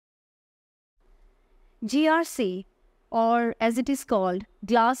GRC, or as it is called,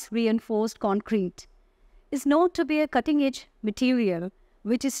 glass reinforced concrete, is known to be a cutting-edge material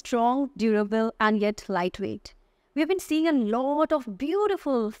which is strong, durable, and yet lightweight. We have been seeing a lot of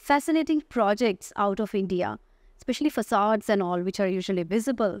beautiful, fascinating projects out of India, especially facades and all, which are usually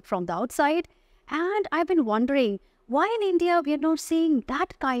visible from the outside. And I've been wondering why in India we are not seeing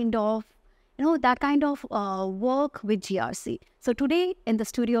that kind of work with GRC. So today in the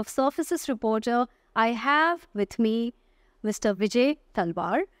studio of Surfaces Reporter, I have with me Mr. Vijay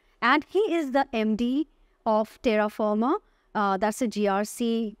Talwar, and he is the MD of Terra Firma. That's a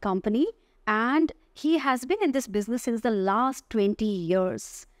GRC company, and he has been in this business since the last 20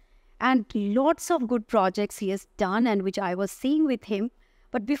 years. And lots of good projects he has done, and which I was seeing with him.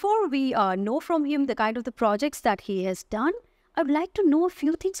 But before we know from him the kind of the projects that he has done, I would like to know a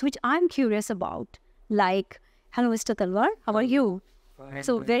few things which I'm curious about. Like, hello, Mr. Talwar, how are you? Fine,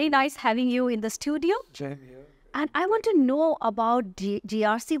 So very nice having you in the studio. Same here. And I want to know about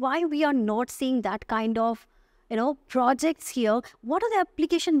GRC, why we are not seeing that kind of, projects here. What are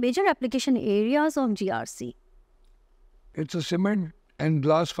the major application areas of GRC? It's a cement and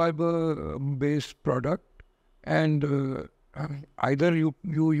glass fiber based product, and either you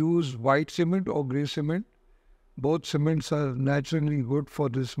use white cement or grey cement. Both cements are naturally good for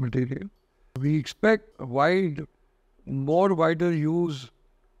this material. We expect more wider use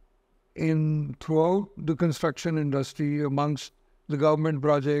throughout the construction industry, amongst the government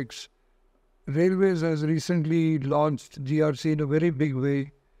projects. Railways has recently launched GRC in a very big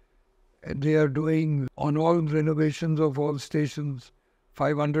way. They are doing on all renovations of all stations.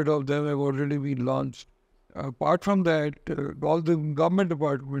 500 of them have already been launched. Apart from that, all the government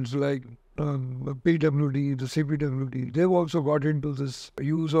departments like PWD, the CPWD, they've also got into this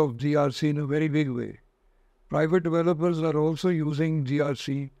use of GRC in a very big way. Private developers are also using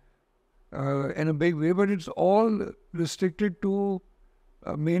GRC in a big way, but it's all restricted to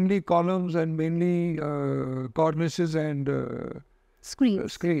mainly columns and mainly cornices and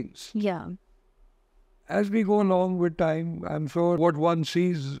screens. Yeah. As we go along with time, I'm sure what one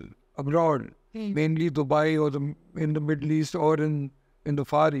sees abroad, mainly Dubai or in the Middle East or in the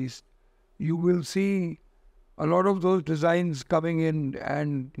Far East, you will see a lot of those designs coming in,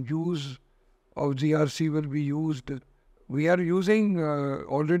 and use of GRC will be used. We are using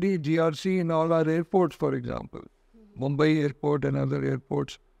already GRC in all our airports, for example. Mumbai airport and other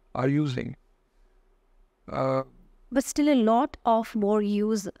airports are using. But still a lot of more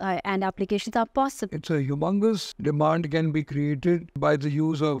use and applications are possible. It's a humongous demand can be created by the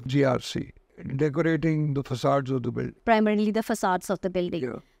use of GRC, decorating the facades of the building. Primarily the facades of the building.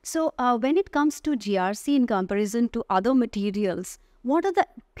 Yeah. So when it comes to GRC in comparison to other materials, what are the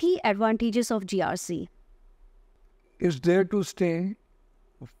key advantages of GRC? It's there to stay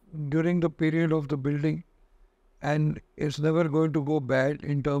during the period of the building, and it's never going to go bad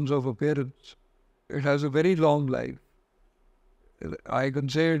in terms of appearance. It has a very long life. I can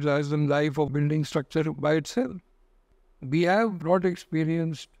say it has the life of building structure by itself. We have not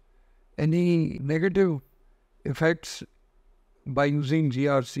experienced any negative effects by using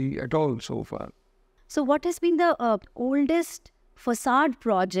GRC at all so far. So what has been the oldest facade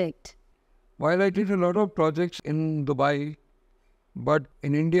project? While I did a lot of projects in Dubai, but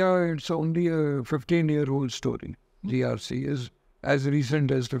in India it's only a 15-year-old story. GRC is as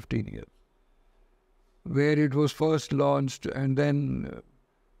recent as 15 years. Where it was first launched, and then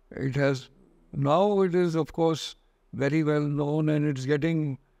now it is of course very well known, and it's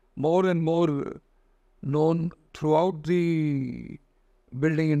getting more and more known throughout the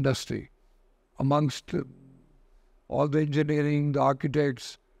building industry, amongst all the engineering, the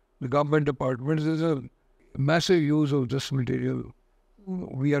architects, the government departments. There's a massive use of this material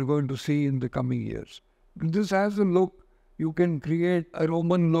we are going to see in the coming years. This has a look, you can create a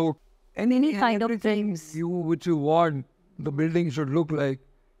Roman look. And any kind of frames. Which you want the building should look like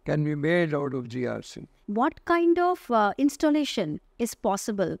can be made out of GRC. What kind of installation is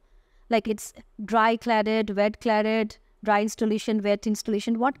possible? Like it's dry cladded, wet cladded, dry installation, wet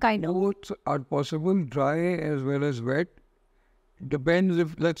installation, what kind of? Both are possible, dry as well as wet. Depends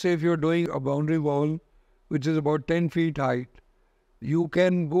if, let's say if you're doing a boundary wall, which is about 10 feet height, you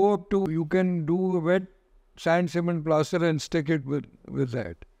can do a wet sand, cement, plaster and stick it with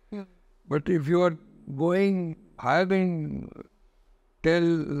that. Yeah. But if you are going higher than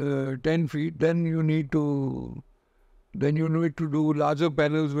 10 feet, then you need to do larger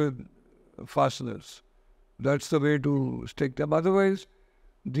panels with fasteners. That's the way to stick them. Otherwise,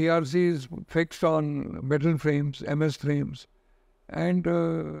 GRC is fixed on metal frames, MS frames, and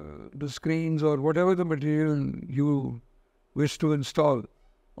the screens or whatever the material you wish to install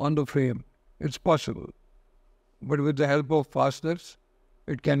on the frame It's possible. But with the help of fasteners,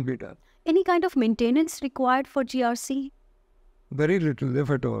 it can be done. Any kind of maintenance required for GRC? Very little, if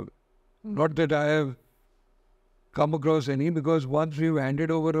at all. Not that I have come across any, because once we've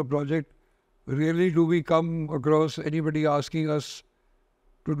handed over a project, rarely do we come across anybody asking us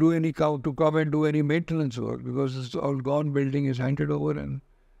to do to come and do any maintenance work, because it's all gone, building is handed over and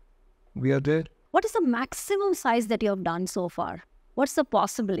we are there. What is the maximum size that you have done so far? What's the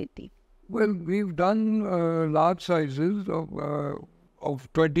possibility? Well, we've done large sizes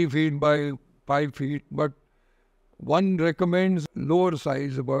of 20 feet by 5 feet, but one recommends lower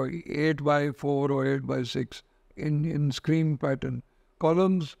size, about 8 by 4 or 8 by 6 in screen pattern.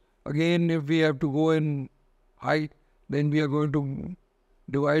 Columns, again, if we have to go in height, then we are going to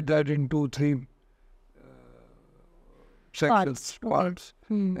divide that into 3 sections, parts,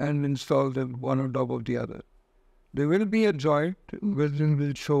 and install them one on top of the other. There will be a joint which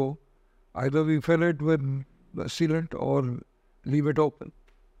will show either we fill it with sealant or leave it open.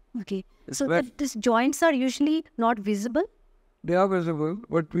 Okay. So these joints are usually not visible? They are visible,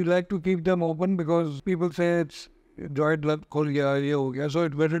 but we like to keep them open because people say it's joint khul gaya, ye ho gaya. So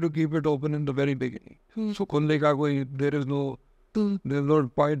it's better to keep it open in the very beginning. So khulne ka there is no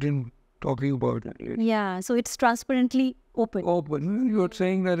point in talking about it. Yeah, so it's transparently open. Open. You're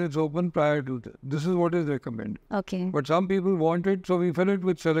saying that it's open prior to that. This is what is recommended. Okay. But some people want it, so we fill it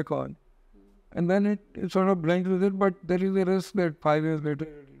with silicone. And then it sort of blends with it, but there is a risk that 5 years later...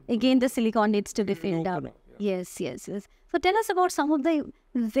 Again, the silicone needs to be filled up. Yes. So tell us about some of the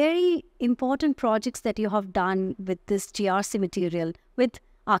very important projects that you have done with this GRC material with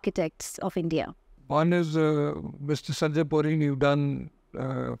architects of India. One is Mr. Sanjay Puri. You've done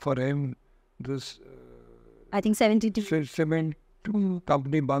for him this... I think 72. Cement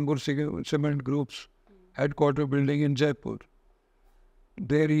company, Bangur Cement Group's headquarter building in Jaipur.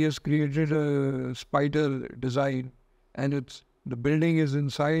 There he has created a spider design, and the building is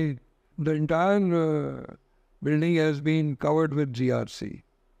inside. The entire building has been covered with GRC.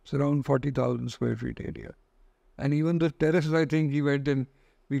 It's around 40,000 square feet area. And even the terrace, I think he went and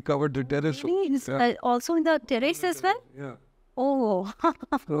we covered the terrace. Really? Also in the terrace as well? Yeah. Oh,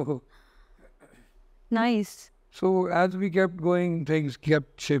 So, nice. So as we kept going, things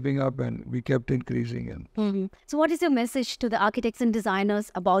kept shaping up and we kept increasing. And So what is your message to the architects and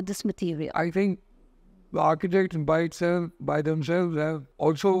designers about this material? I think the architects by themselves have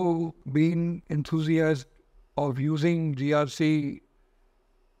also been enthusiasts of using GRC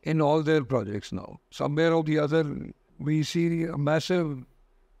in all their projects now. Somewhere or the other, we see a massive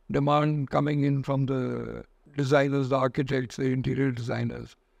demand coming in from the designers, the architects, the interior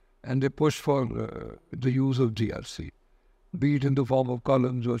designers. And they push for the use of GRC, be it in the form of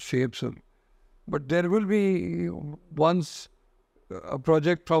columns or shapes. But there will be, once a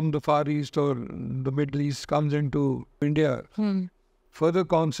project from the Far East or the Middle East comes into India, further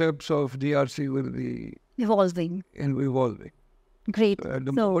concepts of GRC will be evolving. So Great. at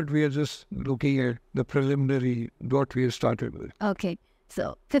the moment, we are just looking at the preliminary, what we have started with. Okay.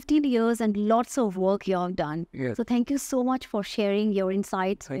 So 15 years and lots of work you have done. Yes. So thank you so much for sharing your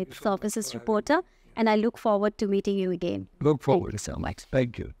insights with Surfaces Reporter. And I look forward to meeting you again. Look forward. Thank you so much.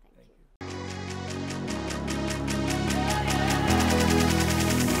 Thank you.